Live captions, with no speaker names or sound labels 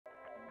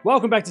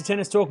Welcome back to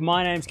Tennis Talk.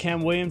 My name's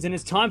Cam Williams, and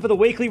it's time for the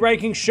weekly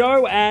ranking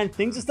show, and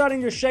things are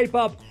starting to shape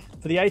up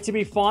for the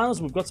ATP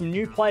Finals. We've got some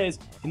new players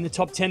in the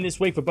top 10 this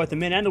week for both the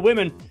men and the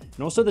women,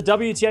 and also the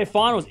WTA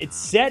Finals. It's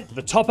set.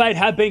 The top 8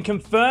 have been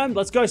confirmed.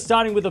 Let's go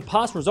starting with the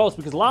past results,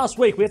 because last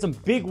week we had some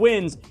big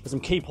wins for some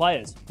key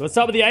players. So let's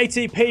start with the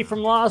ATP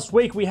from last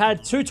week. We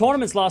had two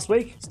tournaments last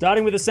week,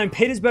 starting with the St.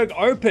 Petersburg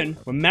Open,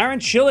 where Marin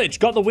Cilic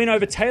got the win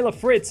over Taylor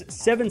Fritz,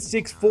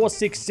 7-6,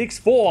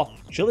 4-6, 6-4.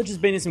 Cilic has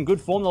been in some good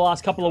form the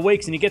last couple of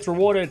weeks, and he gets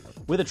rewarded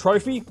with a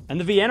trophy. And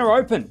the Vienna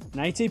Open, an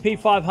ATP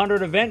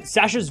 500 event,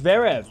 Sasha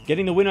Zverev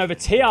getting the win over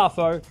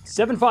Tiafoe,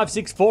 7-5,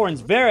 6-4, and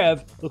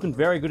Zverev looking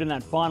very good in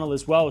that final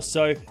as well.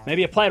 So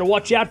maybe a player to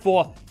watch out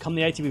for come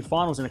the ATP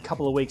Finals in a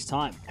couple of weeks'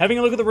 time. Having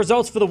a look at the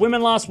results for the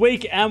women last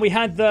week, and we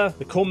had the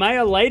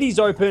Cormea Ladies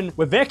Open,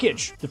 where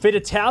Vekic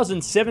defeated Towson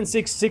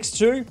 7-6,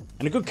 6-2,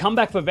 and a good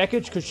comeback for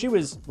Vekic because she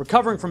was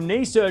recovering from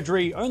knee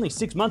surgery only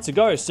 6 months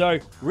ago. So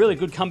really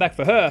good comeback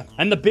for her.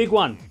 And the big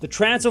one, the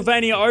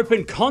Transylvania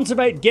Open,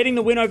 Kontaveit getting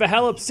the win over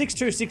Halep,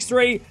 6-2,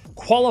 6-3,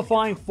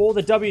 qualifying for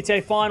the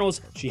WTA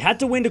Finals. She had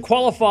to win to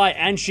qualify,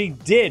 and she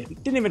did.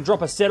 Didn't even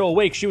drop a set all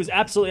week. She was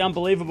absolutely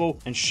unbelievable,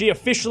 and she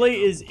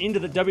officially is into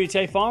the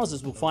WTA Finals,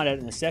 as we'll find out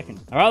in a second.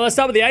 All right, let's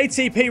start with the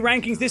ATP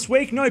rankings this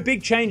week. No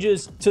big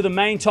changes to the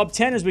main top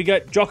 10, as we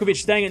got Djokovic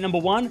staying at number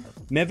 1,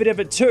 Medvedev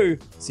at 2,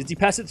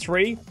 Tsitsipas at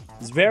 3,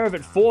 Zverev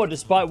at 4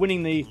 despite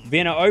winning the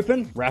Vienna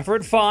Open, Rafa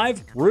at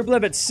 5,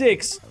 Rublev at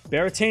 6,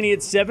 Berrettini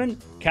at 7,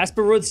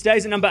 Casper Ruud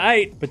stays at number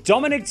 8, but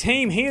Dominic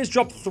Thiem, he has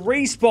dropped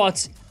 3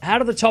 spots out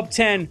of the top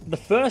 10 for the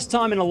first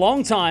time in a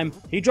long time.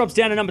 He drops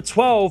down to number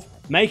 12,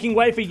 making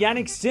way for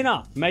Jannik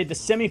Sinner, who made the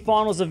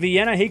semifinals of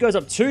Vienna. He goes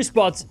up 2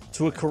 spots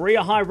to a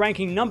career-high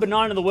ranking number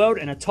 9 in the world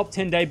and a top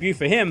 10 debut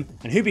for him.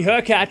 And Hubie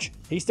Hurkacz,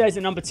 he stays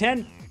at number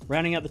 10,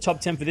 rounding out the top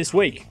 10 for this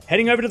week.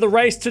 Heading over to the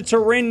race to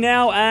Turin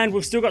now, and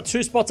we've still got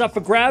 2 spots up for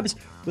grabs,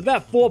 with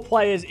about 4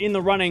 players in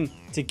the running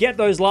to get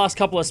those last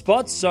couple of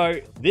spots. So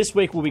this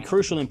week will be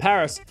crucial in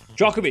Paris.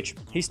 Djokovic,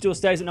 he still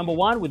stays at number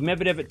 1 with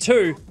Medvedev at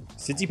 2,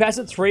 Tsitsipas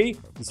at 3,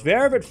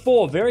 Zverev at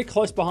 4, very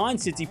close behind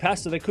Tsitsipas,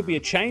 so there could be a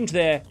change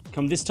there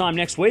come this time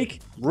next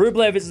week.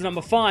 Rublev is at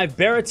number 5,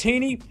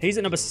 Berrettini, he's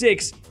at number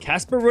 6,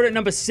 Casper Ruud at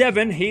number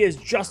 7, he is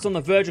just on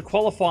the verge of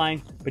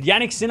qualifying. But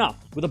Jannik Sinner,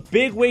 with a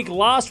big week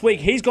last week,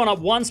 he's gone up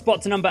 1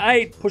 spot to number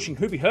 8, pushing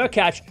Hubie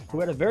Hurkacz, who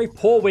had a very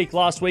poor week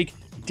last week,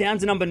 down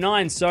to number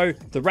 9. So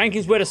if the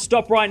rankings were to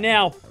stop right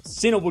now,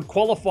 Sinner would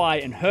qualify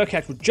and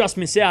Hurkacz would just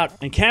miss out.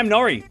 And Cam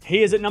Norrie,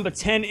 he is at number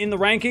 10 in the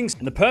rankings,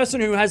 and the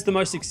person who has the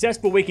most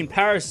successful week in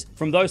Paris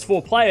from those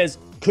 4 players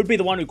could be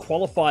the one who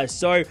qualifies.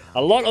 So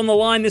a lot on the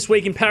line this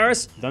week in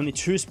Paris, with only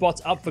 2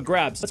 spots up for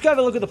grabs. Let's go have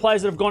a look at the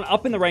players that have gone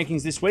up in the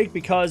rankings this week,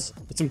 because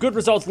with some good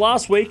results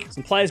last week,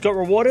 some players got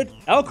rewarded.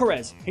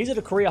 Alcaraz, he's at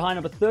a career high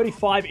number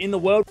 35 in the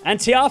world. And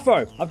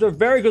Tiafoe, after a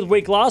very good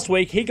week last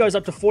week, he goes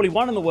up to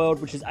 41 in the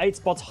world, which is 8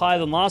 spots higher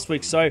than last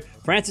week. So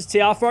Francis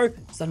Tiafoe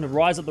starting to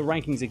rise up the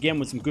rankings again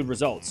with some good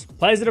results.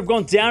 Players that have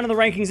gone down in the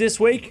rankings this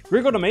week,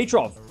 Grigor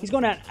Dimitrov, he's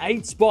gone down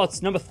 8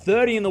 spots, number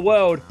 30 in the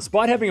world,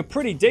 despite having a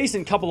pretty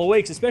decent couple of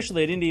weeks,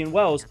 especially at Indian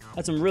Wells.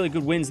 Had some really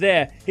good wins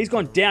there. He's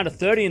gone down to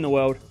 30 in the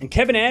world. And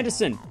Kevin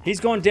Anderson, he's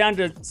gone down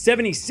to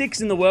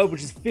 76 in the world,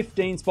 which is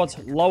 15 spots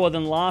lower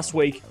than last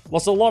week.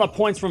 Lost a lot of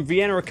points from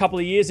Vienna a couple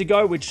of years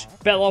ago, which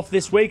fell off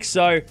this week,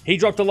 so he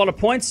dropped a lot of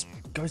points.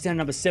 Goes down to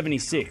number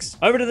 76.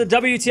 Over to the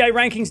WTA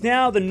rankings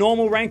now, the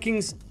normal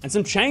rankings, and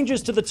some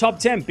changes to the top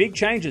 10. Big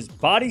changes.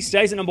 Barty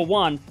stays at number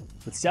 1,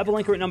 with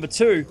Sabalenka at number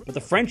 2, but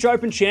the French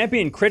Open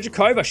champion,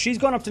 Krejcikova, she's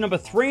gone up to number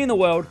 3 in the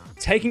world,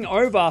 taking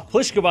over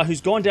Pliskova, who's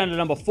gone down to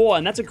number 4,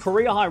 and that's a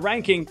career-high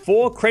ranking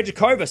for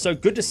Krejcikova, so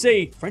good to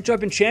see French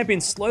Open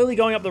champion slowly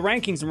going up the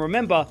rankings, and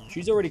remember,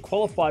 she's already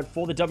qualified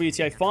for the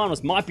WTA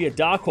Finals, might be a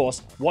dark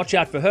horse, watch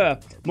out for her.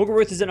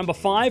 Muguruza is at number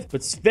 5,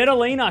 but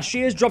Svitolina,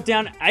 she has dropped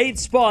down 8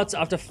 spots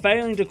after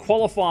failing to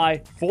qualify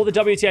for the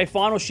WTA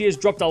Finals. She has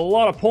dropped a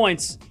lot of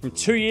points from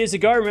 2 years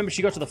ago. Remember,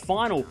 she got to the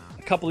final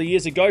a couple of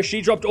years ago. She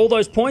dropped all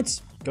those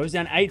points. Goes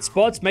down 8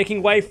 spots,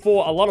 making way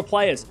for a lot of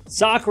players.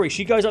 Sakari,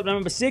 she goes up to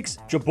number 6.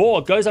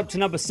 Jabeur goes up to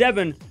number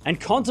 7. And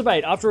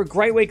Kontaveit, after a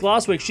great week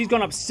last week, she's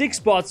gone up 6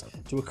 spots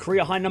to a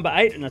career high number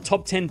 8 and a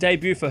top 10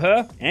 debut for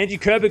her. Angie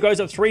Kerber goes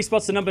up 3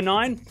 spots to number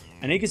 9.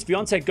 And Iga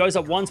Swiatek goes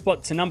up 1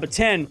 spot to number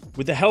 10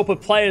 with the help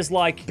of players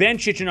like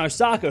Bencic and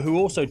Osaka, who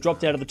also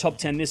dropped out of the top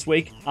 10 this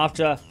week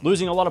after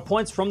losing a lot of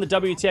points from the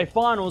WTA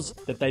Finals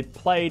that they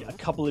played a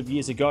couple of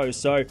years ago.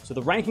 So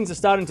the rankings are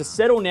starting to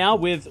settle now,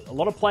 with a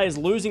lot of players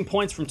losing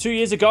points from 2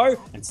 years ago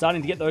and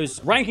starting to get those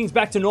rankings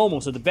back to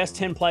normal. So the best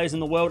 10 players in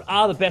the world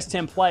are the best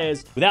 10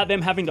 players without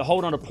them having to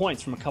hold on to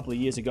points from a couple of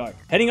years ago.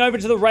 Heading over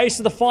to the race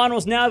to the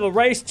finals now, the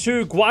race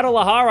to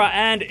Guadalajara,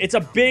 and it's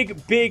a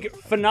big, big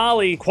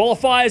finale.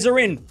 Qualifiers are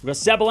in. We've got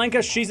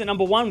Sabalenka, she's at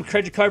number 1, with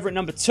Krejcikova at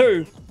number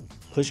 2,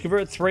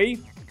 Pliskova at 3,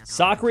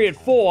 Sakari at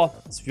 4,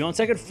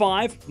 Swiatek at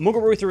 5,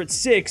 Muguruza at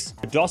 6,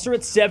 Badosa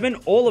at 7.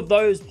 All of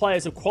those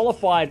players have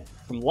qualified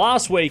from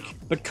last week.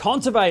 But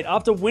Kontaveit,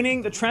 after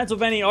winning the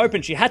Transylvania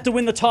Open, she had to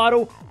win the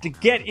title to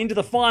get into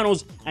the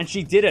finals, and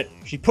she did it.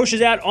 She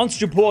pushes out Ons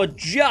Jabeur,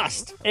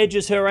 just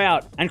edges her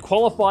out, and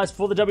qualifies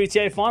for the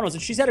WTA Finals.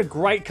 And she's had a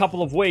great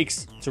couple of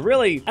weeks to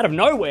really, out of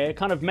nowhere,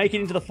 kind of make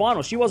it into the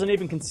finals. She wasn't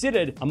even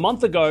considered a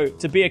month ago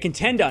to be a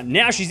contender.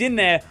 Now she's in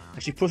there,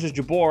 and she pushes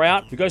Jabeur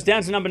out, who goes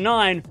down to number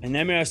 9, and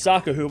Naomi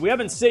Osaka, who we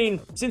haven't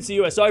seen since the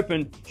US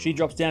Open, she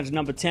drops down to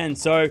number 10.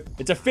 So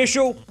it's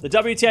official. The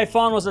WTA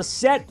Finals are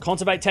set.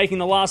 Kontaveit taking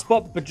the last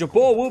spot, but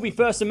Jabeur will be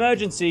first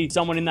emergency.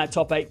 Someone in that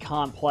top 8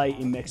 can't play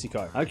in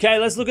Mexico. Okay,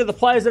 let's look at the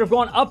players that have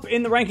gone up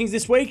in the rankings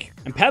this week.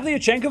 And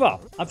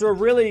Pavlyuchenkova, after a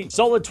really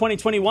solid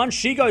 2021,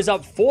 she goes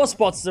up 4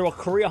 spots to a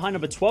career high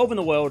number 12 in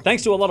the world,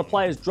 thanks to a lot of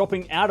players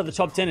dropping out of the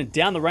top 10 and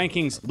down the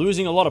rankings,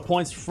 losing a lot of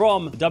points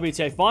from the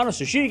WTA Finals.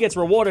 So she gets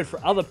rewarded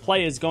for other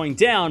players going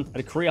down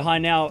at a career high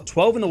now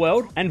 12 in the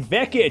world. And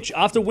Vekic,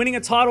 after winning a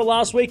title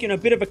last week in a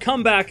bit of a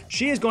comeback,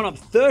 she has gone up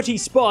 30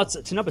 spots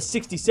to number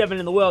 67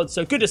 in the world.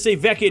 So good to see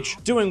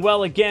Vekic doing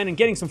well again and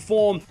getting some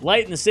form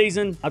late in the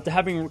season after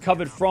having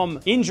recovered from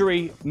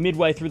injury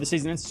midway through the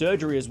season and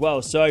surgery as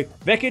well. So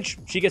Vekic,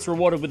 she gets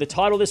rewarded with a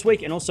title this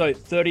week and also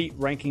 30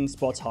 ranking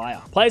spots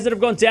higher. Players that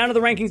have gone down to the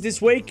rankings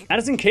this week,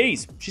 Madison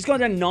Keys, she's gone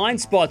down 9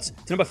 spots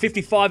to number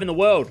 55 in the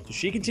world. So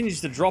she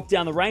continues to drop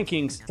down the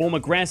rankings. Former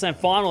Grand Slam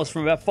finalist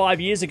from about 5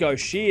 years ago,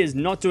 she is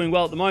not doing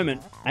well at the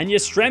moment. And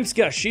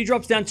Yastremska, she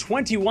drops down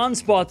 21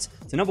 spots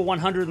to number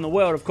 100 in the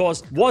world. Of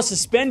course, was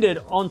suspended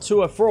on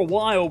tour for a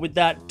while with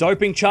that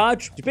doping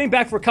charge. She's been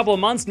back for a couple of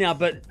months now,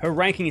 but her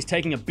ranking is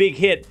taking a big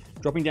hit,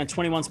 dropping down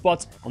 21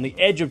 spots on the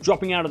edge of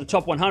dropping out of the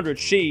top 100.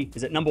 She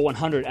is at number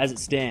 100 as it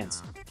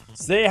stands.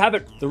 So there you have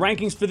it, the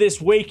rankings for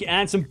this week,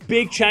 and some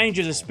big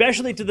changes,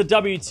 especially to the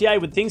WTA,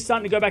 with things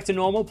starting to go back to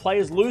normal,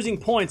 players losing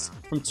points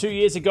from 2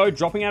 years ago,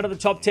 dropping out of the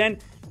top 10,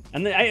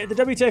 and the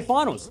WTA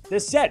Finals, they're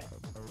set.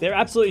 They're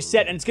absolutely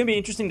set, and it's going to be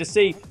interesting to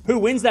see who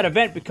wins that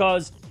event,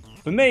 because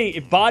for me,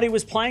 if Barty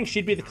was playing,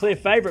 she'd be the clear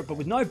favorite, but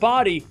with no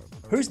Barty,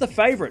 who's the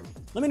favorite?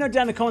 Let me know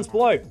down in the comments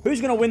below.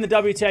 Who's going to win the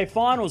WTA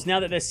Finals now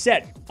that they're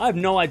set? I have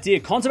no idea.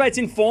 Kontaveit's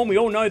in form, we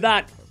all know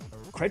that.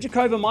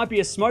 Krejcikova might be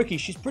a smoky.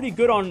 She's pretty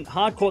good on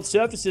hard court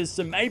surfaces,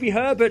 so maybe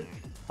her, but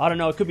I don't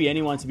know. It could be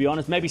anyone, to be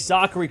honest. Maybe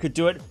Sakari could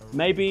do it.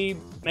 Maybe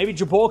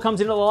Jabeur comes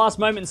in at the last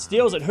moment and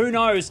steals it. Who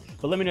knows?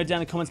 But let me know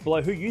down in the comments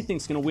below who you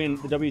think is going to win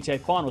the WTA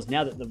Finals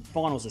now that the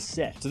finals are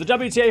set. So the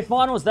WTA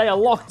Finals, they are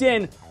locked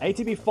in.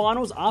 ATP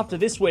Finals after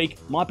this week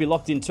might be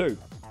locked in too.